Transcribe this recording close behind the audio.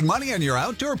Money on your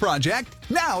outdoor project?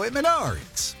 Now at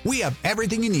Menards. We have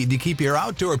everything you need to keep your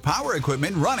outdoor power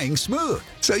equipment running smooth,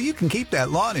 so you can keep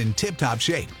that lawn in tip-top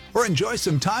shape or enjoy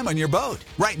some time on your boat.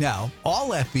 Right now, all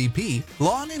FVP,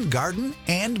 lawn and garden,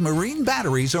 and marine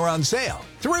batteries are on sale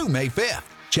through May 5th.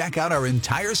 Check out our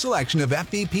entire selection of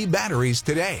FVP batteries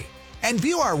today and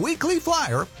view our weekly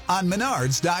flyer on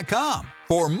Menards.com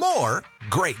for more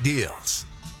great deals.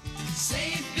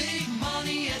 Save big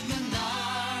money at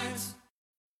Menards.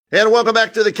 And welcome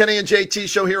back to the Kenny and JT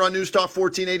Show here on News Talk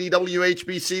 1480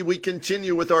 WHBC. We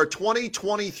continue with our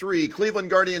 2023 Cleveland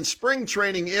Guardians spring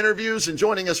training interviews. And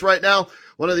joining us right now,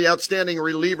 one of the outstanding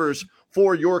relievers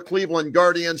for your Cleveland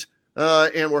Guardians.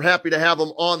 And we're happy to have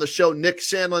him on the show, Nick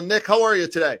Sandlin. Nick, how are you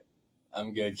today?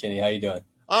 I'm good, Kenny. How you doing?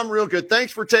 I'm real good.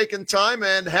 Thanks for taking time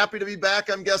and happy to be back.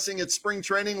 I'm guessing it's spring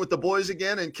training with the boys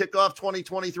again and kick off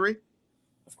 2023.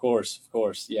 Of course.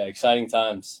 Yeah, exciting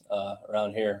times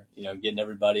around here. You know, getting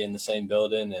everybody in the same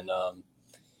building and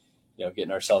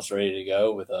getting ourselves ready to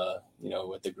go with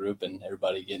with the group and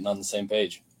everybody getting on the same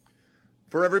page.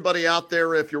 For everybody out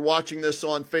there, if you're watching this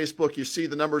on Facebook, you see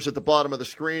the numbers at the bottom of the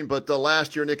screen. But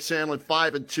last year, Nick Sandlin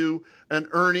 5-2, an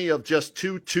Ernie of just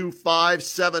 2.25,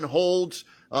 7 holds.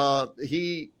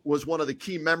 He was one of the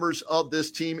key members of this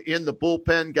team in the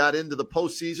bullpen, got into the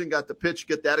postseason, got to pitch,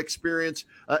 get that experience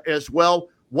as well.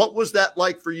 What was that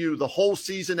like for you, the whole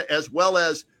season, as well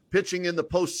as pitching in the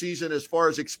postseason as far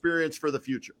as experience for the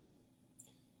future?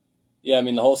 Yeah, I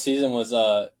mean, the whole season was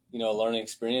a learning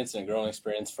experience and a growing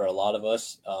experience for a lot of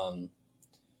us.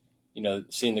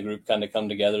 Seeing the group kind of come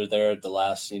together there the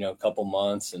last, couple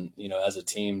months and, as a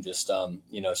team, just,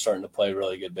 starting to play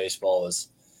really good baseball was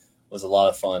a lot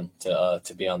of fun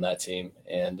to be on that team.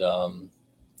 And,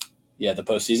 the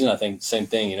postseason, I think same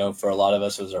thing, for a lot of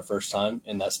us, it was our first time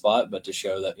in that spot, but to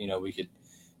show that, we could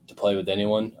to play with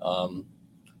anyone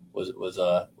was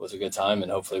a good time.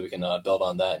 And hopefully we can build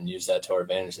on that and use that to our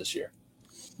advantage this year.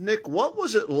 Nick, what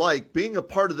was it like being a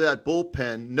part of that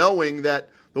bullpen, knowing that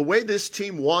the way this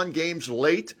team won games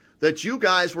late, that you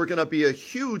guys were going to be a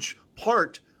huge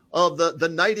part of the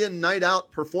night in, night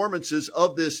out performances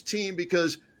of this team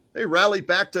because they rallied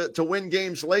back to win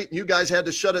games late, and you guys had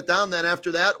to shut it down then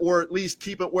after that, or at least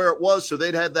keep it where it was so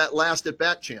they'd have that last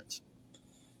at-bat chance?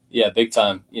 Yeah, big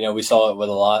time. We saw it with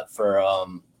a lot for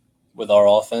with our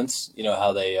offense,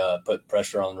 how they put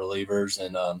pressure on relievers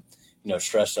and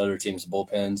stressed other teams'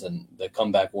 bullpens and the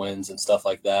comeback wins and stuff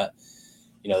like that.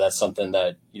 That's something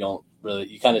that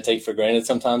you kind of take for granted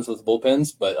sometimes with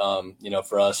bullpens. But,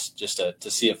 for us just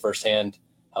to see it firsthand,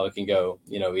 how it can go,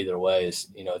 either way is,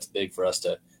 it's big for us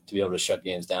to be able to shut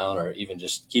games down or even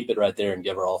just keep it right there and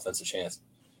give our offense a chance.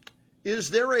 Is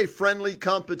there a friendly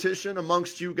competition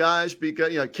amongst you guys?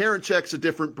 Because, Karinchak's a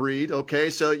different breed, okay?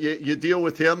 So you deal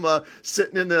with him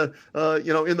sitting in the,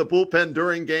 in the bullpen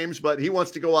during games, but he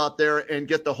wants to go out there and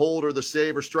get the hold or the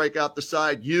save or strike out the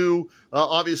side. You,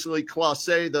 obviously,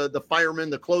 Clase, the fireman,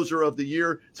 the closer of the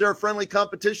year. Is there a friendly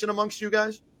competition amongst you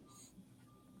guys?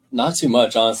 Not too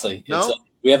much, honestly. No?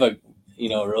 We have a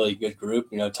really good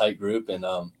group, tight group. And,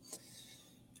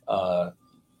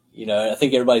 I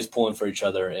think everybody's pulling for each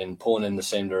other and pulling in the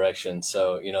same direction.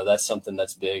 So, that's something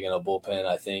that's big in a bullpen.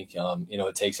 I think,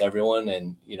 it takes everyone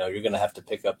and, you're going to have to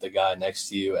pick up the guy next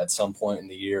to you at some point in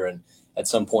the year. And at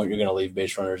some point you're going to leave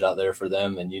base runners out there for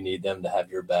them and you need them to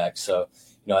have your back. So,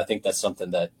 I think that's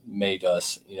something that made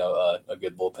us, a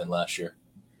good bullpen last year.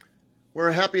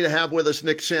 We're happy to have with us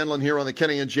Nick Sandlin here on the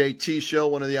Kenny and JT Show,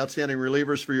 one of the outstanding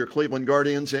relievers for your Cleveland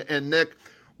Guardians. And Nick,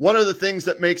 one of the things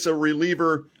that makes a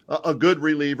reliever a good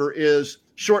reliever is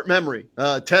short memory.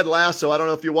 Ted Lasso, I don't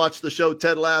know if you watch the show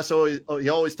Ted Lasso, he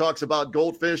always talks about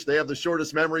goldfish. They have the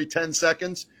shortest memory, 10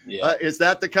 seconds. Yeah. Is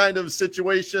that the kind of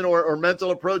situation or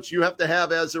mental approach you have to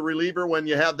have as a reliever when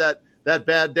you have that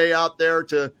bad day out there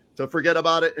to forget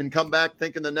about it and come back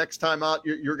thinking the next time out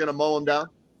you're going to mow them down?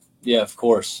 Yeah, of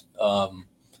course.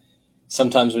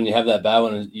 Sometimes when you have that bad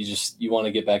one, you want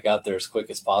to get back out there as quick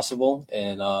as possible.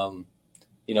 And,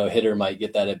 a hitter might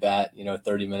get that at bat,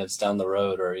 30 minutes down the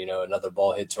road or, another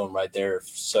ball hit to him right there.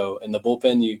 So in the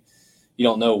bullpen, you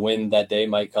don't know when that day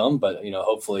might come, but,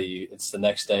 hopefully it's the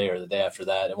next day or the day after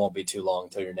that. It won't be too long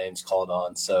until your name's called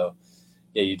on. So,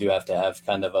 yeah, you do have to have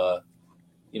kind of a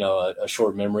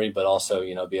short memory, but also,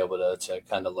 be able to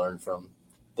kind of learn from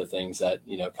the things that,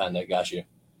 kind of got you.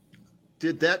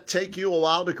 Did that take you a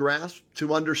while to grasp,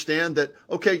 to understand that,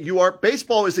 okay,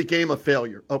 baseball is a game of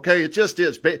failure, okay? It just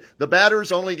is. The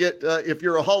batters only get, if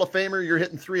you're a Hall of Famer, you're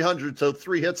hitting 300, so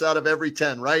 3 hits out of every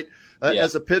 10, right? Yeah.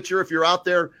 As a pitcher, if you're out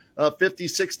there 50,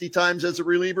 60 times as a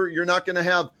reliever, you're not going to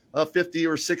have 50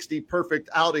 or 60 perfect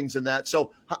outings in that.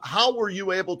 So how were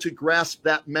you able to grasp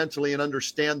that mentally and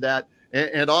understand that?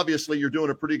 And obviously you're doing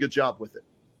a pretty good job with it.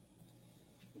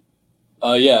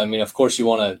 Yeah, I mean, of course you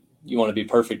want to be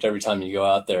perfect every time you go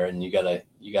out there, and you gotta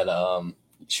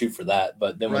shoot for that.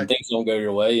 But then when things don't go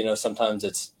your way, sometimes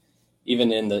it's even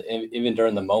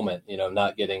during the moment,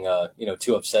 not getting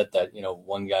too upset that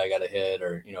one guy got a hit,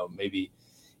 or maybe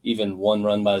even one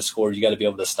run by the score. You got to be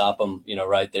able to stop them,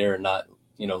 right there, and not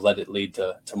let it lead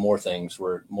to more things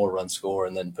where more runs score,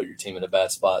 and then put your team in a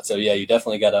bad spot. So yeah, you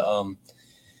definitely got to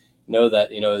know that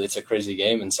it's a crazy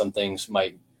game, and some things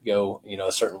might go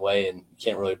a certain way, and you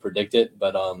can't really predict it.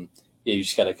 But yeah, you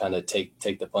just got to kind of take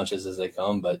the punches as they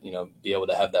come, but be able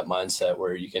to have that mindset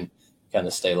where you can kind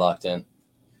of stay locked in.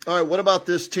 All right, what about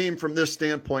this team from this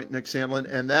standpoint, Nick Sandlin?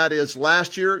 And that is,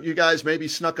 last year you guys maybe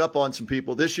snuck up on some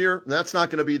people. This year, that's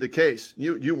not going to be the case.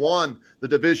 You won the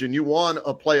division. You won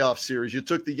a playoff series. You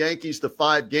took the Yankees to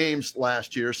 5 games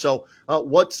last year. So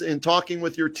what's in talking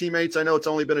with your teammates? I know it's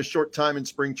only been a short time in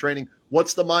spring training.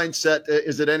 What's the mindset?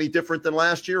 Is it any different than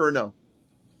last year or no?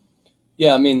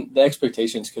 Yeah, I mean, the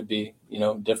expectations could be,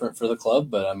 different for the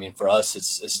club, but I mean, for us,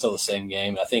 it's still the same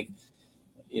game. I think,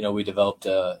 we developed,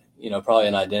 probably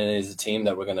an identity as a team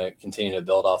that we're going to continue to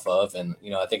build off of. And,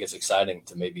 I think it's exciting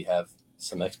to maybe have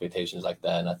some expectations like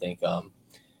that. And I think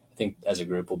as a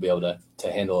group, we'll be able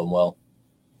to handle them well.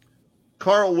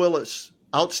 Carl Willis,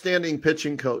 outstanding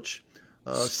pitching coach,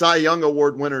 Cy Young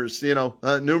Award winners,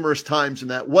 numerous times in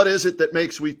that. What is it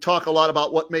that we talk a lot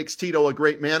about what makes Tito a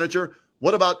great manager?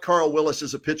 What about Carl Willis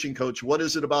as a pitching coach? What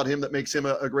is it about him that makes him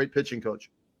a great pitching coach?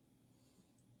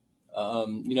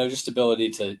 Just ability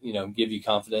to, give you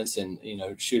confidence and,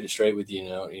 shoot it straight with you,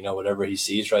 whatever he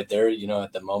sees right there,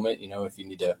 at the moment, if you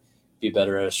need to be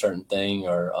better at a certain thing,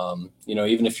 or,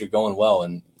 even if you're going well,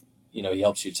 and, he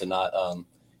helps you to not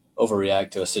overreact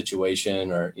to a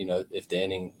situation, or, if the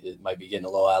inning it might be getting a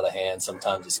little out of hand.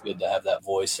 Sometimes it's good to have that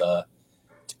voice to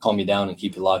calm you down and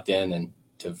keep you locked in, and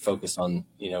to focus on,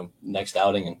 next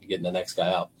outing and getting the next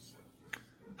guy out.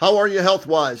 How are you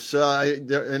health-wise? I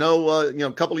know,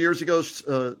 a couple of years ago,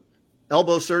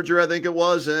 elbow surgery, I think it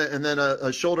was, and then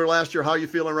a shoulder last year. How are you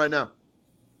feeling right now?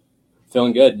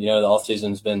 Feeling good. The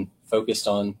offseason's been focused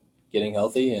on getting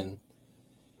healthy, and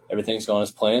everything's gone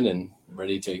as planned, and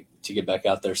ready to get back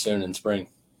out there soon in spring.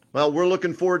 Well, we're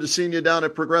looking forward to seeing you down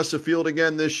at Progressive Field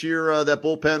again this year. That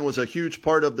bullpen was a huge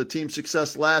part of the team's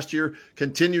success last year,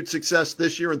 continued success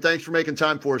this year, and thanks for making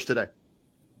time for us today.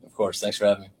 Of course. Thanks for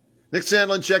having me. Nick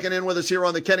Sandlin checking in with us here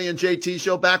on the Kenny and JT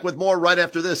Show. Back with more right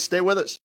after this. Stay with us.